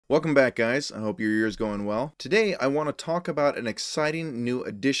Welcome back, guys. I hope your year is going well. Today I want to talk about an exciting new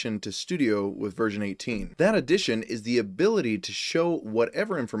addition to Studio with version 18. That addition is the ability to show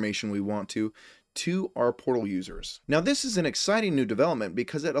whatever information we want to our portal users. Now this is an exciting new development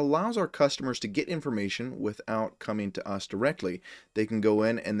because it allows our customers to get information without coming to us directly. They can go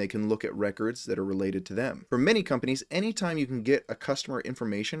in and they can look at records that are related to them. For many companies, anytime you can get a customer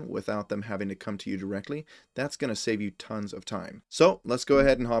information without them having to come to you directly, that's going to save you tons of time. So let's go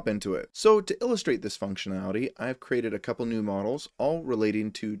ahead and hop into it. So to illustrate this functionality, I've created a couple new models all relating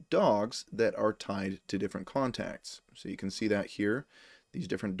to dogs that are tied to different contacts. So you can see that here. These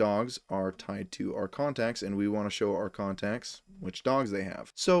different dogs are tied to our contacts, and we want to show our contacts which dogs they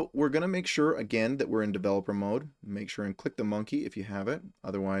have. So we're going to make sure again that we're in developer mode. Make sure and click the monkey if you have it.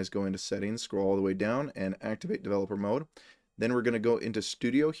 Otherwise, go into settings, scroll all the way down and activate developer mode. Then we're going to go into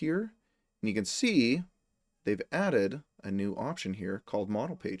Studio here, and you can see they've added a new option here called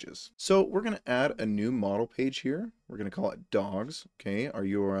model pages. So we're going to add a new model page here. We're going to call it dogs. Okay, our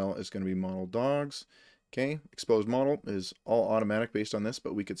URL is going to be model dogs. Okay, exposed model is all automatic based on this,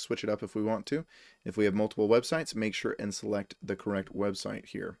 but we could switch it up if we want to. If we have multiple websites, make sure and select the correct website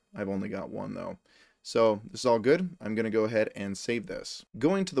here. I've only got one though. So this is all good. I'm going to go ahead and save this.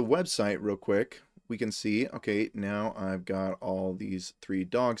 Going to the website real quick, we can see, okay, now I've got all these three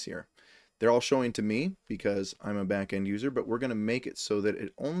dogs here. They're all showing to me because I'm a back-end user, but we're going to make it so that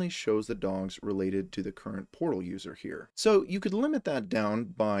it only shows the dogs related to the current portal user here. So you could limit that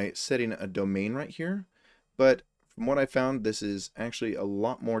down by setting a domain right here. But from what I found, this is actually a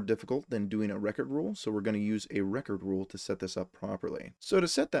lot more difficult than doing a record rule. So we're going to use a record rule to set this up properly. So to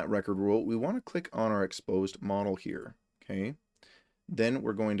set that record rule, we want to click on our exposed model here. Okay. Then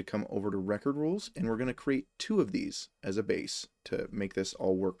we're going to come over to record rules and we're going to create two of these as a base to make this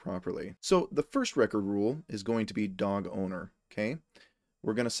all work properly. So the first record rule is going to be dog owner. Okay.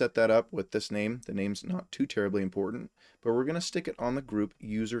 We're going to set that up with this name. The name's not too terribly important, but we're going to stick it on the group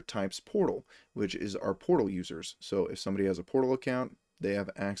user types portal, which is our portal users. So if somebody has a portal account, they have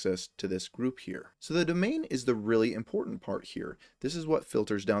access to this group here. So the domain is the really important part here. This is what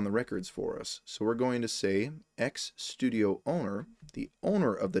filters down the records for us. So we're going to say X Studio owner, the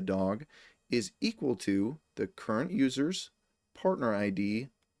owner of the dog, is equal to the current user's partner ID,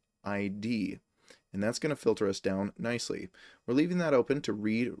 ID. And that's going to filter us down nicely. We're leaving that open to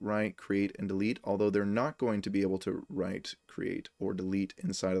read, write, create, and delete, although they're not going to be able to write, create, or delete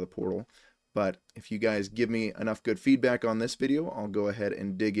inside of the portal. But if you guys give me enough good feedback on this video, I'll go ahead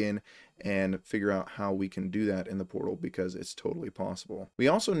and dig in and figure out how we can do that in the portal because it's totally possible. We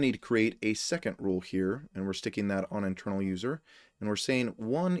also need to create a second rule here, and we're sticking that on internal user. And we're saying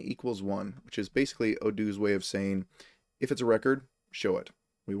 1 equals 1, which is basically Odoo's way of saying if it's a record, show it.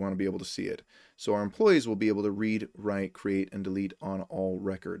 We want to be able to see it. So our employees will be able to read, write, create, and delete on all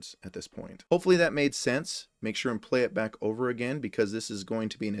records at this point. Hopefully that made sense. Make sure and play it back over again because this is going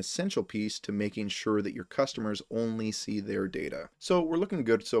to be an essential piece to making sure that your customers only see their data. So we're looking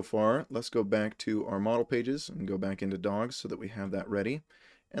good so far. Let's go back to our model pages and go back into dogs so that we have that ready.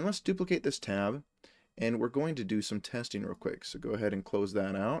 And let's duplicate this tab and we're going to do some testing real quick. So go ahead and close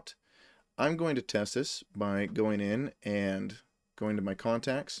that out. I'm going to test this by going in and going to my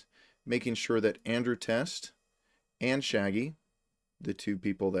contacts, making sure that Andrew Test and Shaggy, the two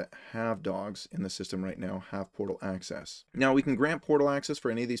people that have dogs in the system right now, have portal access. Now we can grant portal access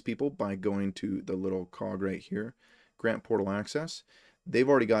for any of these people by going to the little cog right here, grant portal access. They've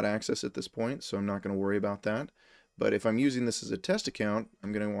already got access at this point, so I'm not going to worry about that. But if I'm using this as a test account,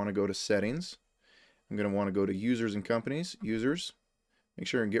 I'm going to want to go to settings. I'm going to want to go to users and companies, users, make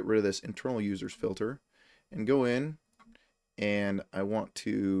sure and get rid of this internal users filter and go in. And I want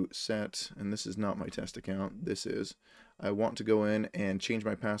to set, and this is not my test account, this is, I want to go in and change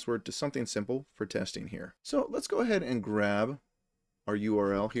my password to something simple for testing here. So let's go ahead and grab our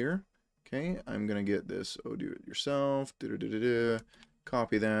URL here. Okay, I'm going to get this Odoo it yourself,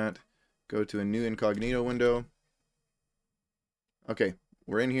 copy that, go to a new incognito window. Okay,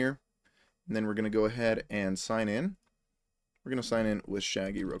 we're in here, and then we're going to go ahead and sign in. We're going to sign in with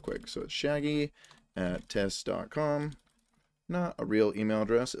Shaggy real quick. So it's shaggy@test.com. Not a real email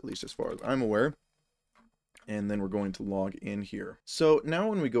address, at least as far as I'm aware. And then we're going to log in here. So now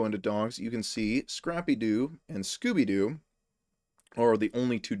when we go into dogs, you can see Scrappy-Doo and Scooby-Doo are the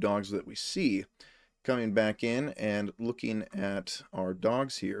only two dogs that we see. Coming back in and looking at our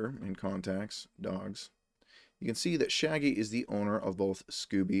dogs here in contacts, dogs, you can see that Shaggy is the owner of both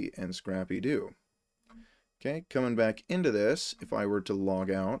Scooby and Scrappy-Doo. Okay, coming back into this, if I were to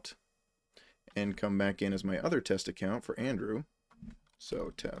log out, and come back in as my other test account for Andrew.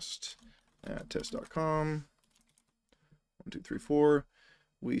 So test@test.com. 1, 2, 3, 4.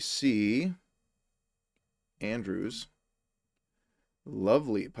 we see Andrew's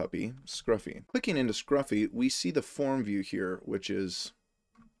lovely puppy, Scruffy. Clicking into Scruffy, we see the form view here, which is,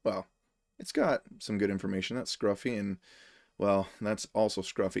 well, it's got some good information. That's Scruffy, and, well, that's also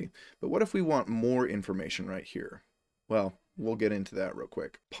Scruffy. But what if we want more information right here? Well, we'll get into that real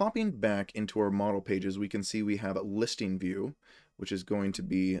quick. Popping back into our model pages, we can see we have a listing view, which is going to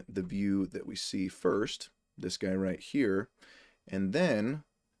be the view that we see first, this guy right here. And then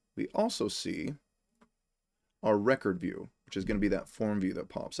we also see our record view, which is going to be that form view that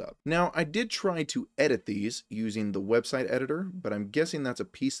pops up. Now, I did try to edit these using the website editor, but I'm guessing that's a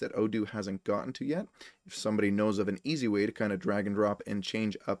piece that Odoo hasn't gotten to yet. If somebody knows of an easy way to kind of drag and drop and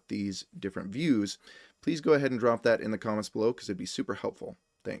change up these different views, please go ahead and drop that in the comments below because it'd be super helpful.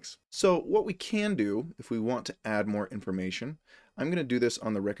 Thanks. So what we can do if we want to add more information, I'm going to do this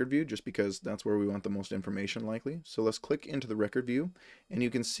on the record view just because that's where we want the most information likely. So let's click into the record view and you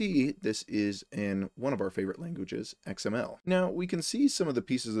can see this is in one of our favorite languages, XML. Now we can see some of the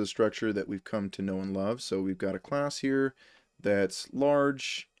pieces of the structure that we've come to know and love. So we've got a class here that's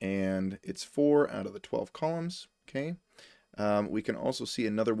large and it's 4 out of the 12 columns. Okay. We can also see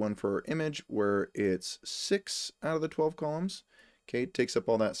another one for our image where it's 6 out of the 12 columns. Okay, it takes up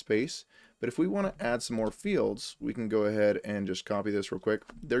all that space. But if we want to add some more fields, we can go ahead and just copy this real quick.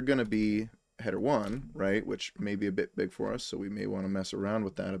 They're going to be header 1, right, which may be a bit big for us, so we may want to mess around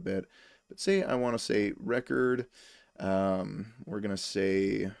with that a bit. But say I want to say record, we're going to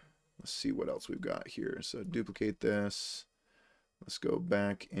say, let's see what else we've got here. So duplicate this. Let's go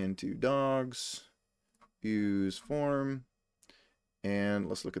back into dogs, use form. And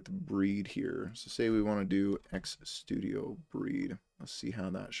let's look at the breed here. So say we want to do X Studio breed. Let's see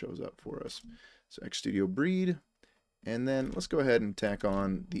how that shows up for us. So X Studio breed, and then let's go ahead and tack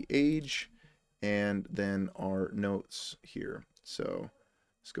on the age and then our notes here. So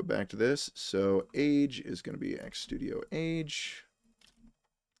let's go back to this. So age is going to be X Studio age.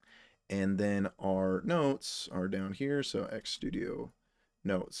 And then our notes are down here. So X Studio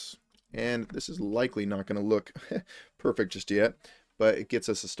notes. And this is likely not going to look perfect just yet, but it gets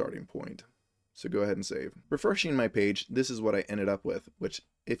us a starting point. So go ahead and save. Refreshing my page, this is what I ended up with, which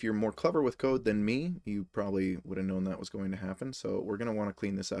if you're more clever with code than me, you probably would have known that was going to happen. So we're going to want to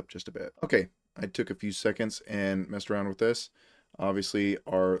clean this up just a bit. Okay, I took a few seconds and messed around with this. Obviously,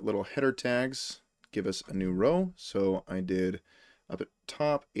 our little header tags give us a new row. So I did up at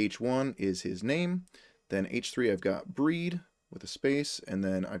top, H1 is his name. Then H3, I've got breed with a space, and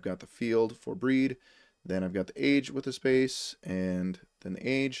then I've got the field for breed. Then I've got the age with a space, and then the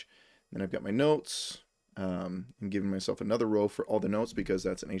age. Then I've got my notes. I'm giving myself another row for all the notes because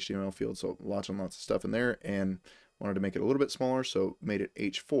that's an HTML field, so lots and lots of stuff in there, and wanted to make it a little bit smaller, so made it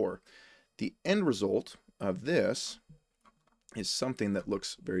H4. The end result of this is something that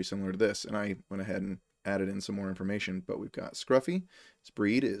looks very similar to this, and I went ahead and added in some more information, but we've got Scruffy, his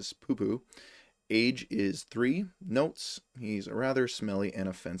breed is poo-poo, age is 3, notes, he's a rather smelly and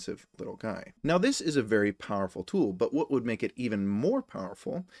offensive little guy. Now this is a very powerful tool, but what would make it even more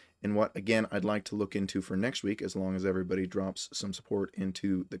powerful, and what again I'd like to look into for next week as long as everybody drops some support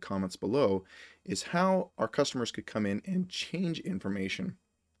into the comments below, is how our customers could come in and change information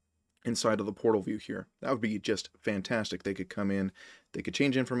inside of the portal view here. That would be just fantastic. They could come in, they could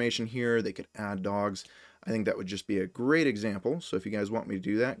change information here, they could add dogs. I think that would just be a great example. So if you guys want me to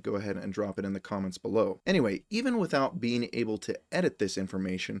do that, go ahead and drop it in the comments below. Anyway, even without being able to edit this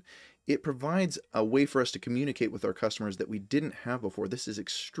information, it provides a way for us to communicate with our customers that we didn't have before. This is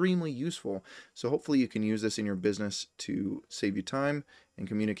extremely useful. So hopefully you can use this in your business to save you time and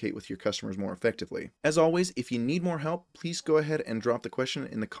communicate with your customers more effectively. As always, if you need more help, please go ahead and drop the question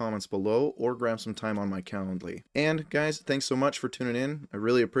in the comments below or grab some time on my Calendly. And guys, thanks so much for tuning in. I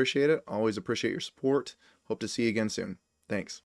really appreciate it. Always appreciate your support. Hope to see you again soon. Thanks.